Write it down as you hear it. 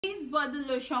This body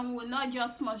lotion will not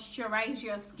just moisturize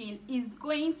your skin, it's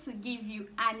going to give you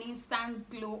an instant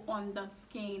glow on the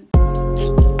skin.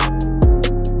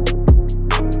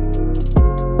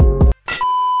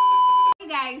 Hey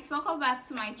guys, welcome back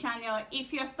to my channel.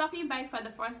 If you're stopping by for the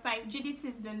first time, Judith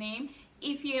is the name.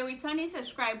 If you're a returning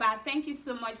subscriber, thank you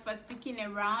so much for sticking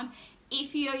around.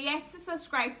 If you're yet to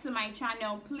subscribe to my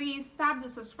channel, please tap the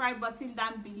subscribe button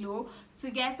down below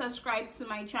to get subscribed to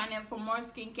my channel for more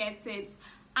skincare tips.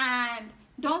 And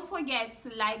don't forget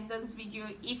to like this video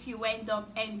if you end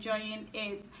up enjoying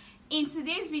it. In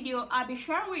today's video, I'll be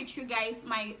sharing with you guys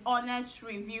my honest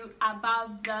review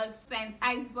about the St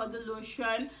Ives body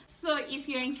lotion. So if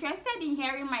you're interested in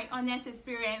hearing my honest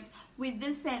experience with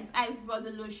this St Ives body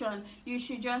lotion, you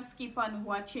should just keep on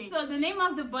watching. So the name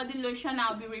of the body lotion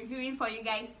I'll be reviewing for you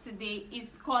guys today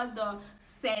is called the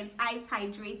St Ives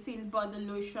Hydrating Body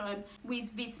Lotion with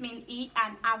vitamin E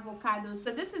and avocado.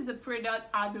 So this is the product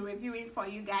I'll be reviewing for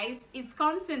you guys. It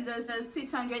comes in the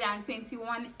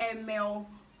 621 ml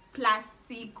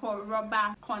plastic or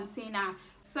rubber container.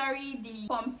 Sorry, the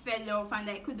pump fell off and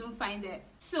I couldn't find it.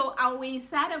 So I will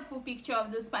insert a full picture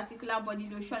of this particular body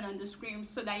lotion on the screen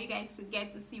so that you guys will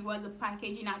get to see what the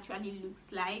packaging actually looks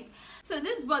like. So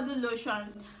this body lotion,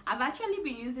 I've actually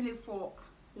been using it for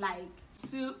like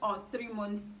 2 or 3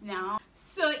 months now.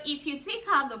 So if you take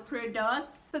out the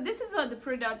product, so this is what the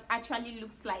product actually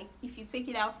looks like if you take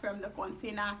it out from the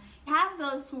container. You have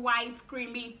this white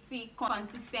creamy thick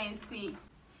consistency,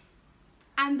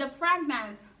 and the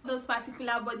fragrance of this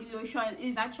particular body lotion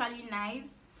is actually nice.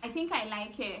 I think I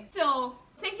like it. So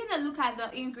taking a look at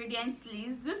the ingredients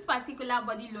list, this particular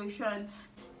body lotion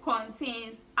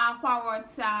contains aqua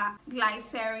water,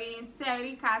 glycerin,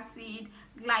 stearic acid,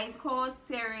 glycol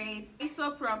stearate,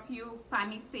 isopropyl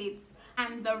palmitate,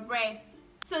 and the rest.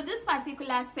 So this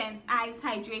particular St Ives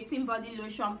Hydrating Body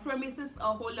Lotion promises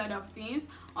a whole lot of things.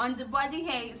 On the body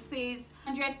here it says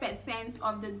 100%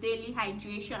 of the daily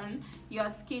hydration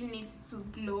your skin needs to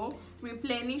glow,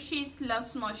 replenishes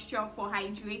lost moisture for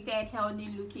hydrated, healthy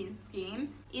looking skin.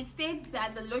 It states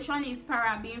that the lotion is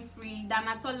paraben free,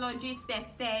 dermatologist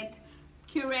tested,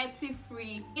 curative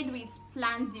free, made with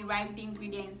plant derived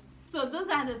ingredients. So those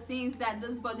are the things that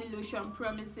this body lotion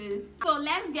promises. So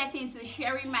let's get into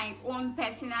sharing my own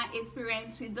personal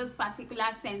experience with this particular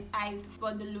St Ives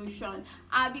body lotion.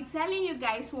 I'll be telling you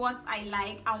guys what I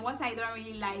like and what I don't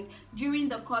really like during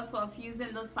the course of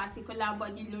using this particular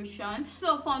body lotion.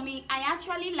 So for me, I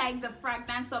actually like the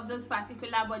fragrance of this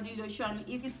particular body lotion.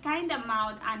 It's kind of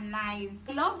mild and nice.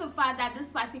 I love the fact that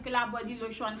this particular body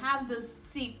lotion have this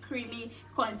thick creamy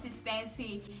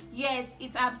consistency, yet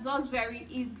it absorbs very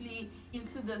easily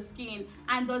into the skin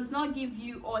and does not give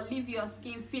you or leave your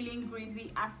skin feeling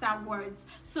greasy afterwards.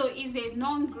 So it's a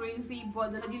non-greasy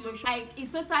body lotion. Like, it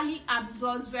totally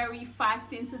absorbs very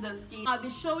fast into the skin. I'll be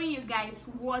showing you guys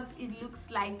what it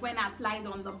looks like when applied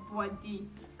on the body.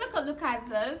 Take a look at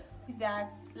this.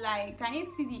 That, like, can you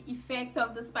see the effect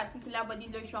of this particular body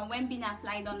lotion when being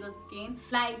applied on the skin?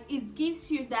 Like, it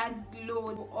gives you that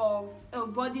glow of a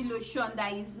body lotion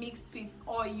that is mixed with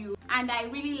oil, and I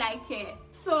really like it.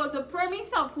 So the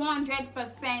promise of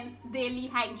 100% daily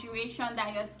hydration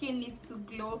that your skin needs to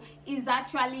glow is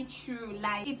actually true.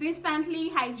 Like, it instantly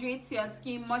hydrates your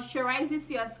skin, moisturizes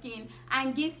your skin,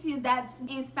 and gives you that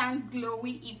instant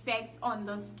glowy effect on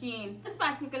the skin. This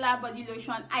particular body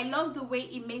lotion, I love the way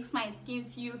it makes my skin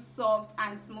feel soft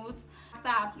and smooth after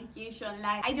application.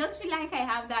 Like, I just feel like I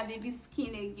have that baby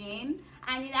skin again,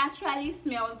 and it actually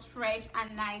smells fresh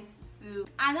and nice too.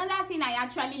 Another thing I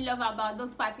actually love about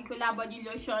this particular body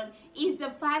lotion is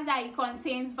the fact that it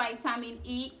contains vitamin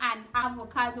E and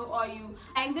avocado oil.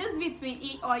 Like, this vitamin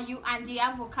E oil and the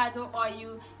avocado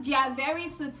oil, they are very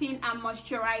soothing and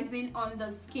moisturizing on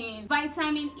the skin.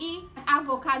 Vitamin E and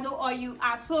avocado oil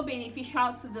are so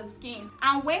beneficial to the skin,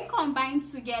 and when combined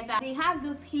together, they have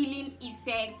this healing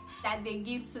effect that they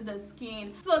give to the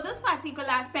skin. So this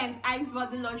particular St Ives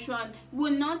body lotion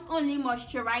will not only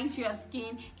moisturize your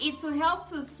skin, it will help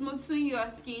to smoothen your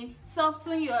skin,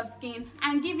 soften your skin,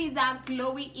 and give it that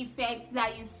glowy effect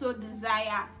that you so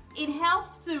desire. It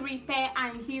helps to repair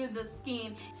and heal the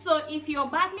skin. So if you're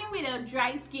battling with a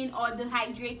dry skin or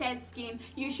dehydrated skin,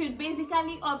 you should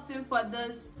basically opt in for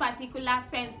this particular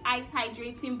St Ives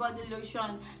Hydrating Body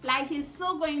Lotion. Like, it's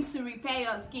so going to repair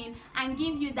your skin and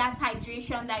give you that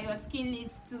hydration that your skin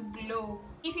needs to glow.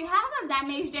 If you have a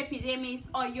damaged epidermis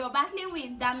or you're battling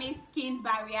with damaged skin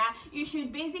barrier, you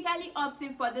should basically opt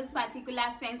in for this particular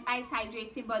St Ives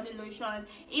Hydrating Body Lotion.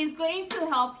 It's going to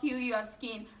help heal your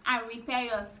skin and repair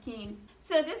your skin.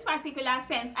 So this particular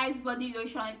St Ives body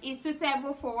lotion is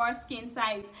suitable for all skin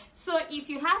types. So if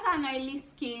you have an oily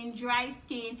skin, dry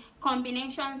skin,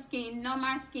 combination skin,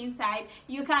 normal skin type,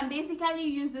 you can basically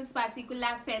use this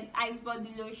particular St Ives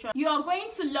body lotion. You are going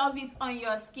to love it on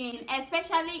your skin,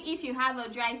 especially if you have a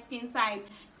dry skin type.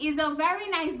 It's a very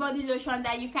nice body lotion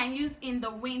that you can use in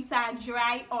the winter,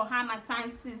 dry or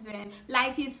harmattan season.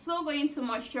 Like, it's so going to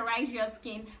moisturize your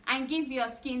skin and give your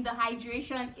skin the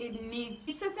hydration it needs.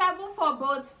 It's suitable for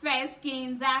both fair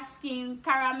skin, dark skin,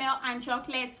 caramel and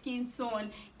chocolate skin tone.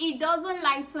 It doesn't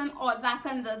lighten or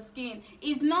darken the skin.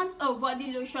 It's not a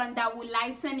body lotion that will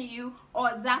lighten you or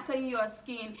darken your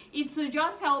skin. It will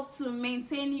just help to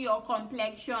maintain your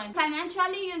complexion. You can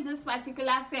actually use this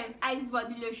particular St Ives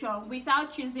body lotion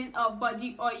without choosing a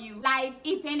body oil. Like,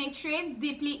 it penetrates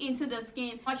deeply into the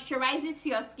skin, moisturizes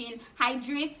your skin,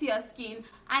 hydrates your skin,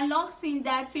 and locks in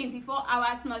that 24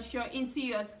 hours moisture into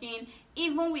your skin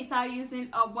even without using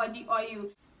a body oil.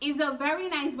 It's a very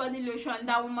nice body lotion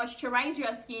that will moisturize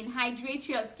your skin, hydrate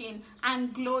your skin,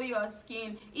 and glow your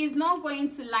skin. It's not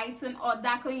going to lighten or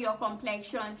darken your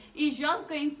complexion. It's just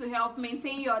going to help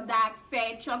maintain your dark,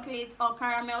 fair, chocolate, or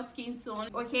caramel skin tone.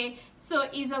 Okay, so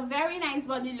it's a very nice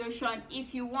body lotion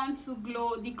if you want to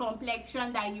glow the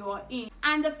complexion that you are in.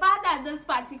 And the fact that this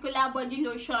particular body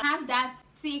lotion have that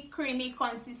thick, creamy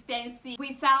consistency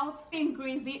without being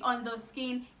greasy on the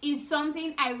skin is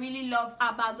something I really love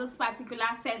about this particular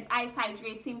St Ives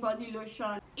Hydrating body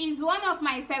lotion. It's one of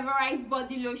my favorite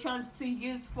body lotions to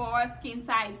use for all skin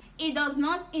types. It does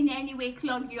not in any way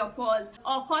clog your pores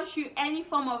or cause you any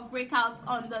form of breakouts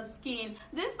on the skin.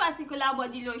 This particular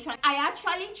body lotion, I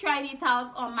actually tried it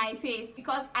out on my face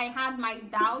because I had my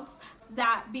doubts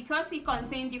that because it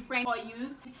contained different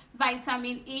oils,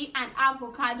 vitamin E and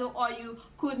avocado oil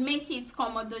could make it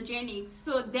comedogenic,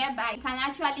 so thereby it can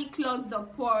actually clog the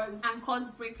pores and cause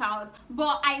breakouts.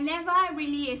 But I never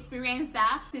really experienced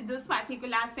that with this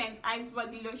particular St Ives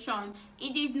body lotion.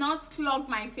 It did not clog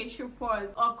my facial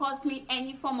pores or cause me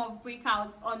any form of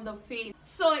breakouts on the face.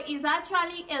 So it's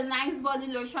actually a nice body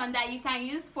lotion that you can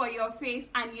use for your face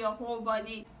and your whole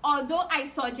body. Although I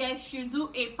suggest you do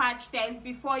a patch test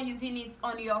before using it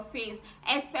on your face,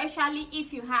 especially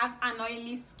if you have an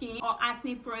oily skin or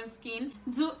acne prone skin.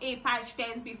 Do a patch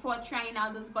test before trying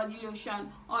out this body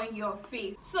lotion on your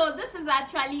face. So this is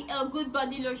actually a good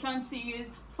body lotion to use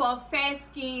for fair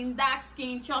skin, dark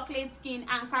skin, chocolate skin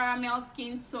and caramel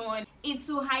skin tone. It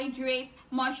will hydrate,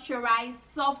 moisturize,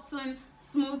 soften,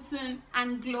 smoothen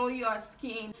and glow your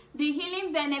skin. The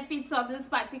healing benefits of this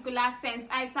particular St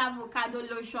Ives Avocado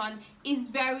lotion is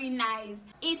very nice.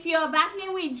 If you're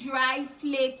battling with dry,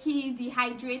 flaky,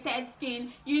 dehydrated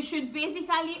skin, you should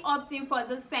basically opt in for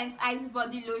the St Ives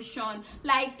body lotion.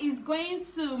 Like, it's going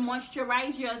to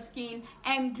moisturize your skin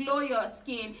and glow your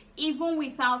skin even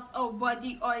without a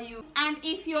body oil. And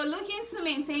if you're looking to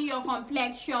maintain your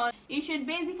complexion, you should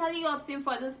basically opt in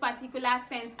for this particular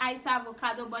St Ives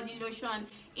Avocado body lotion.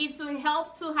 It will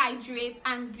help to hydrate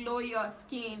and glow your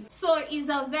skin. So it's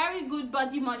a very good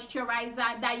body moisturizer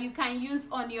that you can use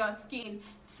on your skin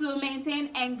to maintain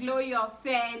and glow your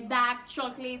fair, dark,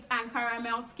 chocolate and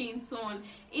caramel skin tone.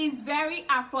 It's very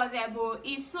affordable.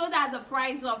 It's sold at the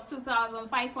price of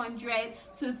 2,500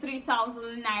 to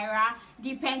 3,000 naira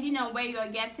depending on where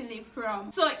you're getting it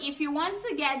from. So if you want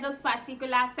to get this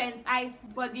particular St Ives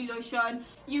body lotion,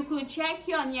 you could check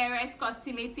your nearest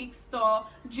cosmetic store,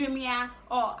 Jumia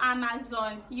or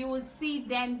Amazon. You will see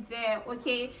them there.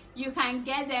 Okay, you can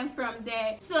get them from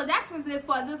there. So that is it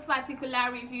for this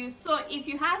particular review. So if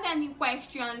you have any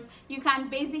questions, you can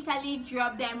basically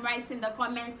drop them right in the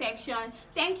comment section.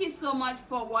 Thank you so much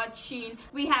for watching.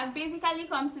 We have basically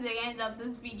come to the end of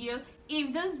this video.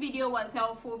 If this video was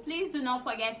helpful, please do not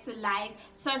forget to like,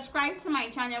 subscribe to my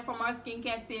channel for more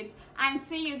skincare tips, and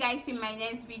see you guys in my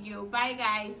next video. Bye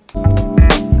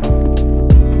guys.